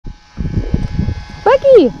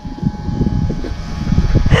Bucky!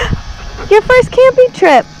 Your first camping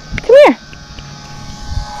trip. Come here.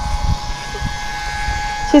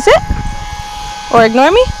 Should you sit? Or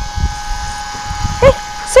ignore me? Hey,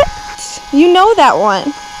 sit. You know that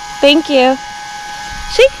one. Thank you.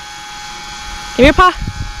 She. Give me your paw.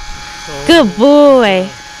 Good boy.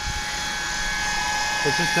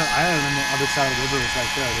 It's just the island on the other side of the river is right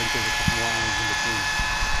there. I think there's a couple more islands in between.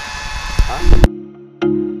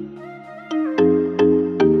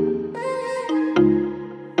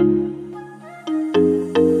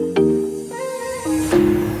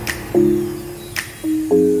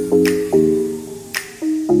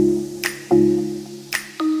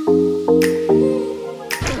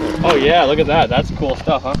 Oh yeah, look at that. That's cool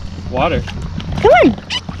stuff, huh? Water. Come on.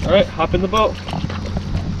 All right, hop in the boat.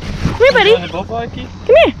 Come here, buddy. On the boat, Bucky?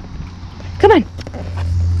 Come here. Come on.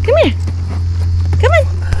 Come here. Come on.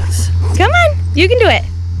 Come on. You can do it.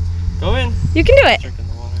 Go in. You can do it. Drinking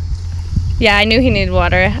the water. Yeah, I knew he needed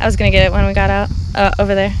water. I was gonna get it when we got out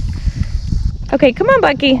over there. Okay, come on,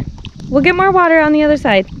 Bucky. We'll get more water on the other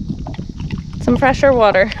side. Some fresher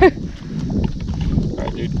water. All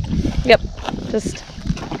right, dude. Yep. Just.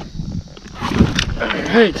 All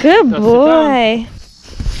right. Good boy.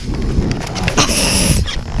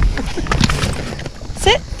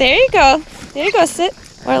 Sit. There you go. There you go. Sit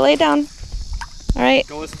or lay down. All right.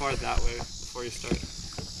 Go as far that way before you start.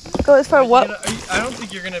 Go as far what? I don't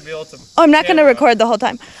think you're gonna be able to. Oh, I'm not gonna record the whole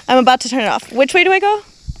time. I'm about to turn it off. Which way do I go?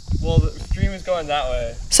 Well, the stream is going that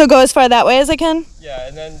way. So go as far that way as I can? Yeah,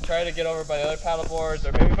 and then try to get over by the other paddle boards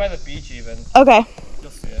or maybe by the beach even. Okay.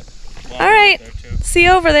 You'll see it. All right. See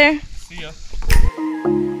you over there. See ya.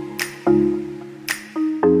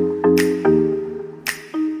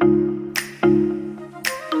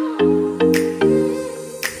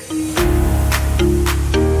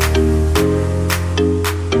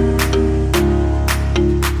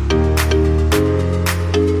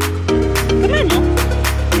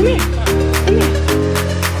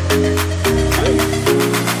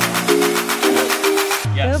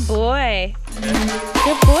 Good boy.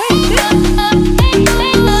 Good boy. Sit.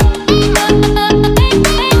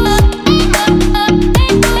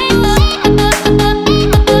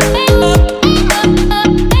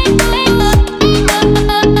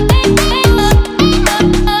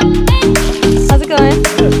 How's it going?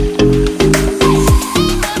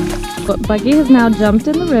 But Bucky has now jumped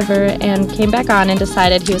in the river and came back on and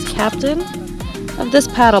decided he was captain of this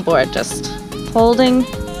paddleboard, just holding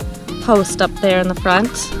post up there in the front.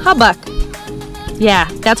 Huh, Buck? Yeah,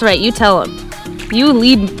 that's right. You tell him. You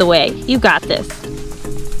lead the way. You got this.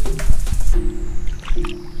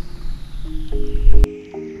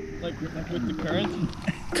 Like with the current?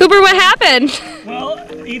 Cooper, what happened? Well,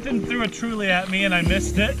 Ethan threw a truly at me and I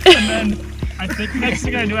missed it. And then I think next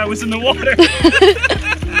thing I knew I was in the water.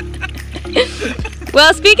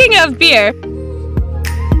 Well, speaking of beer.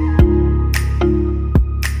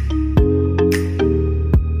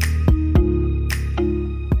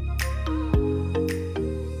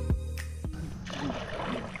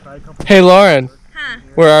 Hey Lauren, Huh?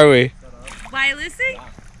 where are we? Why, Lucy?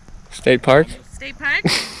 State Park? State Park?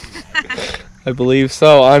 I believe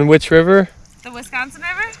so. On which river? The Wisconsin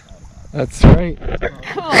River? That's right.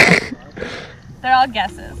 Cool. They're all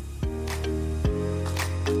guesses.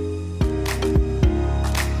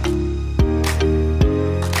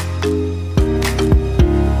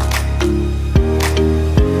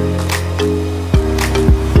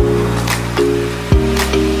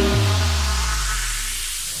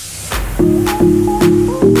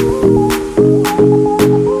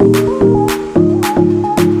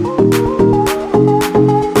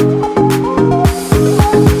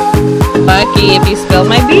 Bucky, if you spill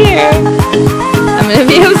my beer, I'm gonna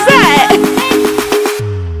be upset.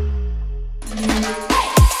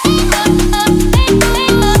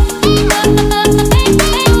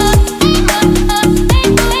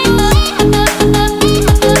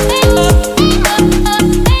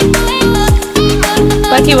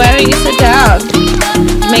 Bucky, why don't you sit down?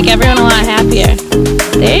 Make everyone a lot happier.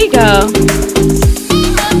 There you go.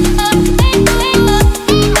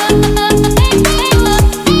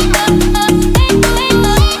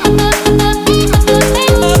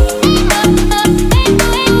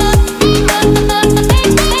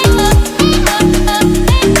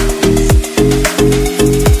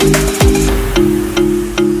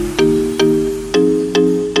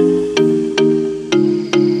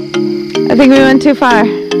 I think we went too far.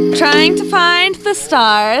 Trying to find the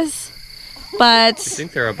stars, but I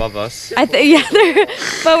think they're above us. yeah,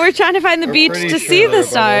 but we're trying to find the beach to see the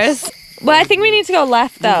stars. Well, I think we need to go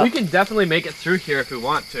left though. We can definitely make it through here if we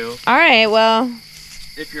want to. All right, well.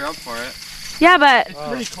 If you're up for it. Yeah, but It's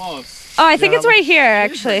pretty close. oh, I think it's right here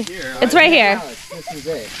actually. It's right here. This is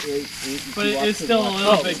it. But it's still a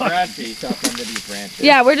little bit grassy.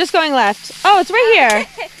 Yeah, we're just going left. Oh, it's right here.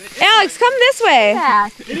 Alex, come this way.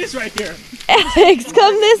 It is right here. Alex,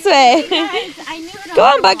 come this way. Go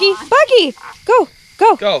on, Bucky. Bucky, go,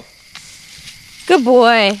 go. Go. Good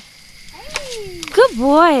boy. Good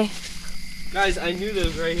boy. Guys, I knew this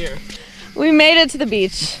was right here. We made it to the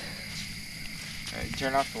beach. Alright,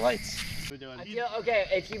 turn off the lights. I feel, okay,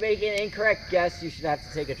 if you make an incorrect guess, you should have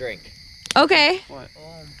to take a drink. Okay. What?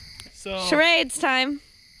 So Charades time.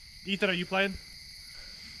 Ethan, are you playing?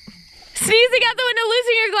 Sneezing out the window,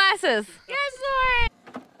 losing your glasses. Yes,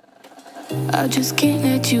 Lord. I just can't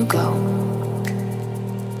let you go.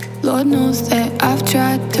 Lord knows that I've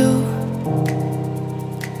tried to.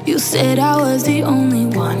 You said I was the only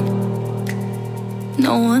one.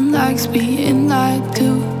 No one likes being lied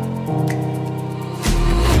to.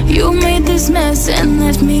 You made this mess and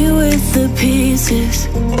left me with the pieces.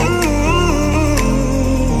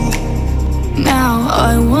 Now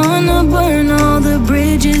I wanna burn all the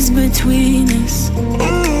bridges between us.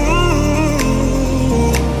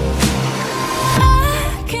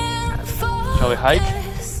 Shall we hike?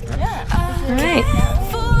 All right.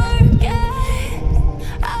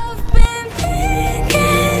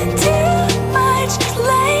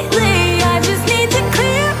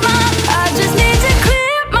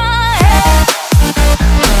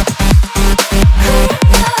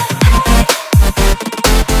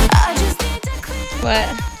 What?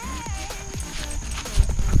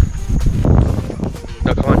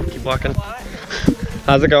 No, come on, keep walking.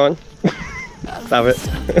 How's it going? Stop it.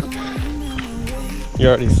 You're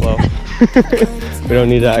already slow. We don't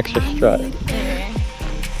need that extra strut.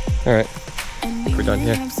 Alright, we're done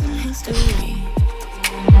here.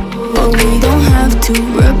 But we don't have to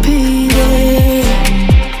repeat it.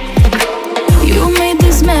 You made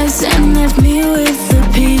this mess and left me with the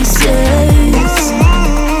pieces.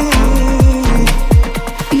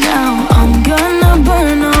 Now I'm gonna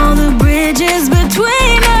burn all the bridges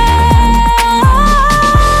between us.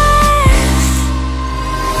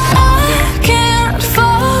 I can't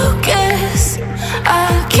focus,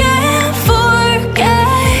 I can't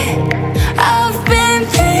forget. I've been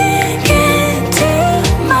thinking too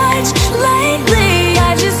much lately.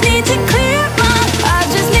 I just need to clear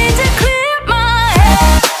my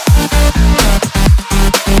head.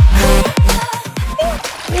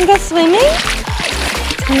 You go swimming?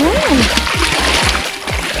 Come on.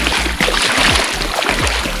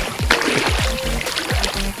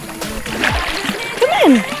 Come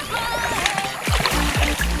on.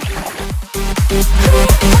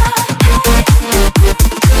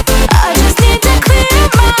 I just need to clear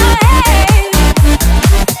my head.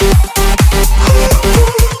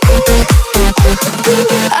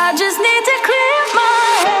 I just need to clear my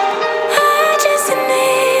head. I just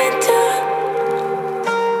need to.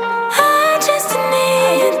 I just need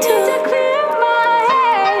to clear my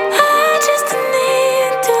head. I just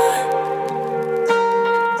need to.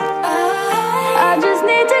 I just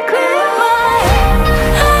need to clear my head.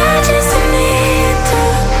 I just need to.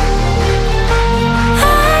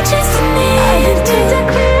 I just need to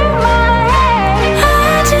clear my head.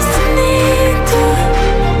 I just need to.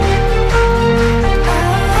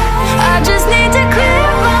 I just need to clear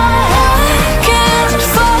my head. I can't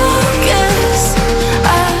focus.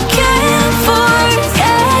 I can't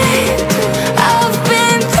forget. I've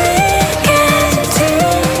been thinking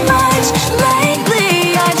too much lately.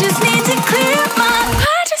 I just need to clear my.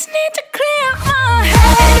 I just need to clear my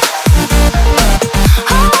head.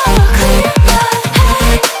 Oh, clear my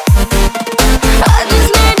head. I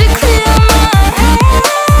just need to clear my head.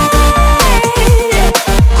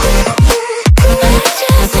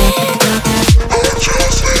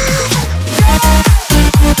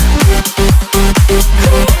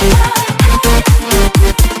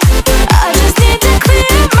 I just need to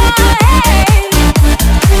clear my head.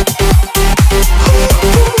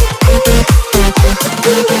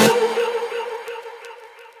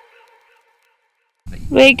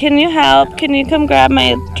 Wait, can you help? Can you come grab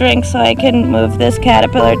my drink so I can move this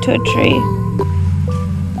caterpillar to a tree?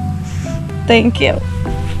 Thank you.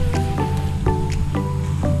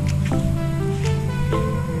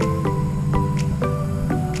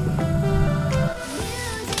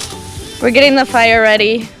 We're getting the fire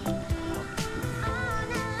ready.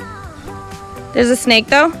 There's a snake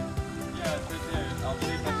though? Yeah, it's right there. I'll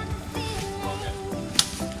see if I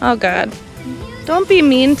can. Oh God. Don't be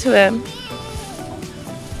mean to him.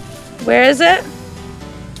 Where is it?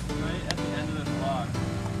 Right at the end of this log.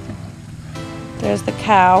 There's the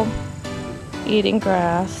cow eating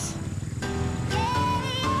grass.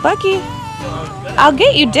 Bucky, I'll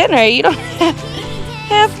get you dinner. You don't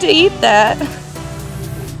have to eat that.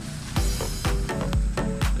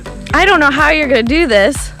 I don't know how you're gonna do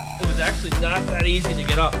this. It was actually not that easy to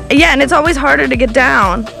get up. Yeah, and it's always harder to get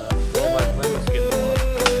down.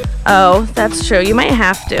 Oh, that's true. You might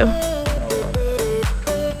have to.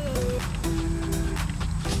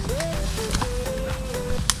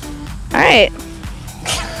 All right.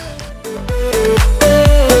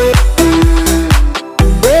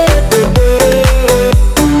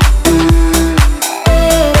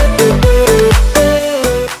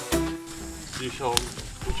 Do you show them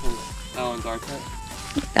which one? That one's our tent.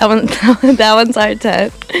 That one's our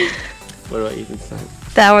tent. What about Ethan's tent?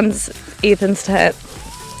 That one's Ethan's tent.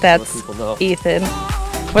 That's Let people know. Ethan.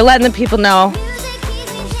 We're letting the people know.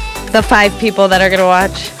 The 5 people that are gonna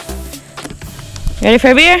watch. You ready for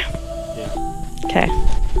a beer? Yeah. Okay.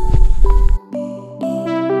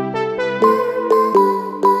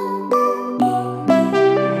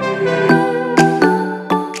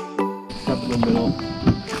 Up in the middle.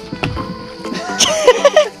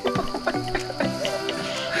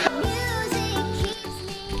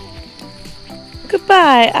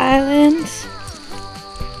 Goodbye, island.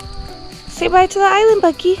 Say bye to the island,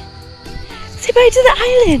 Bucky. Say bye to the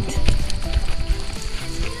island.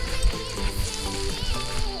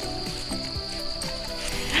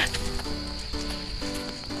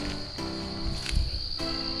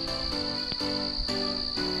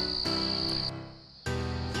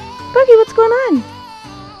 Bucky, what's going on?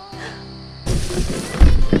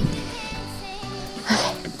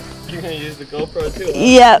 You're gonna use the GoPro too, huh?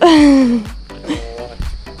 Yep.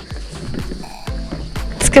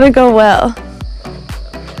 It's gonna go well.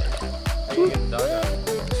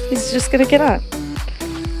 He's just gonna get on.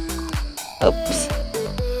 Oops.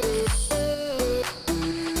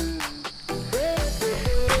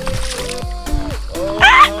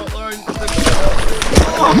 Oh, Lauren.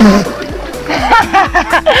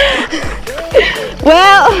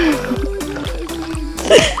 Well.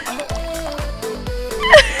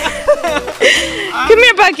 Come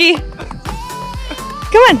here, Bucky.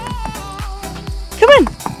 Come on. Come on.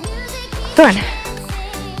 Come on.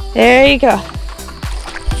 There you go.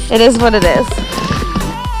 It is what it is.